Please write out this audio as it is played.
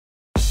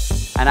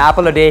An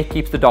apple a day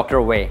keeps the doctor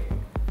away.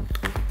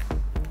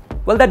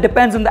 Well, that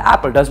depends on the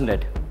apple, doesn't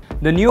it?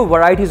 The newer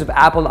varieties of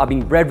apple are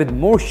being bred with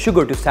more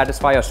sugar to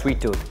satisfy your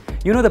sweet tooth.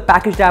 You know the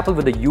packaged apple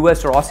with the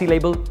US or Aussie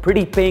label,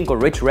 pretty pink or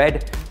rich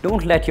red?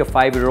 Don't let your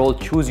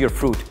 5-year-old choose your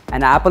fruit.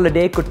 An apple a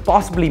day could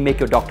possibly make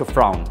your doctor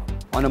frown.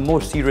 On a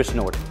more serious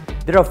note,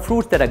 there are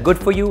fruits that are good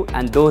for you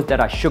and those that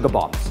are sugar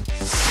bombs.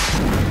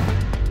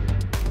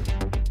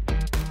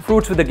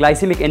 Fruits with a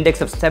glycemic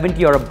index of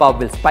 70 or above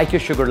will spike your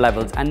sugar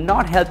levels and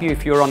not help you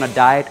if you're on a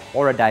diet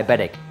or a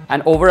diabetic.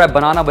 An overripe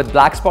banana with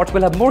black spots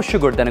will have more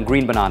sugar than a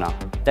green banana.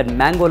 That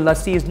mango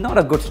lassi is not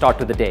a good start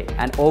to the day.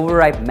 An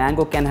overripe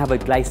mango can have a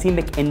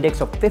glycemic index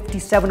of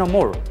 57 or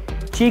more.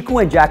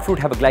 Chiku and jackfruit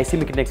have a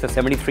glycemic index of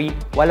 73,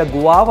 while a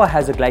guava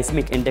has a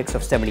glycemic index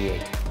of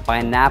 78.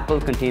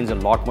 Pineapple contains a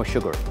lot more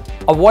sugar.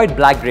 Avoid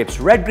black grapes.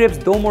 Red grapes,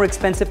 though more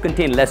expensive,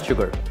 contain less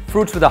sugar.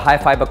 Fruits with a high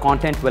fiber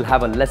content will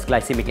have a less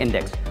glycemic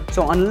index.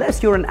 So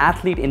unless you're an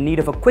athlete in need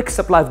of a quick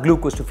supply of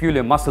glucose to fuel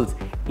your muscles,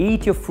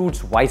 eat your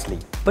fruits wisely.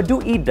 But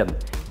do eat them.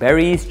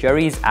 Berries,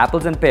 cherries,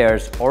 apples and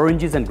pears,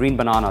 oranges and green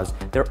bananas,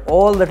 they're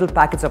all little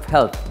packets of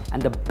health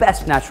and the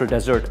best natural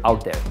dessert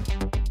out there.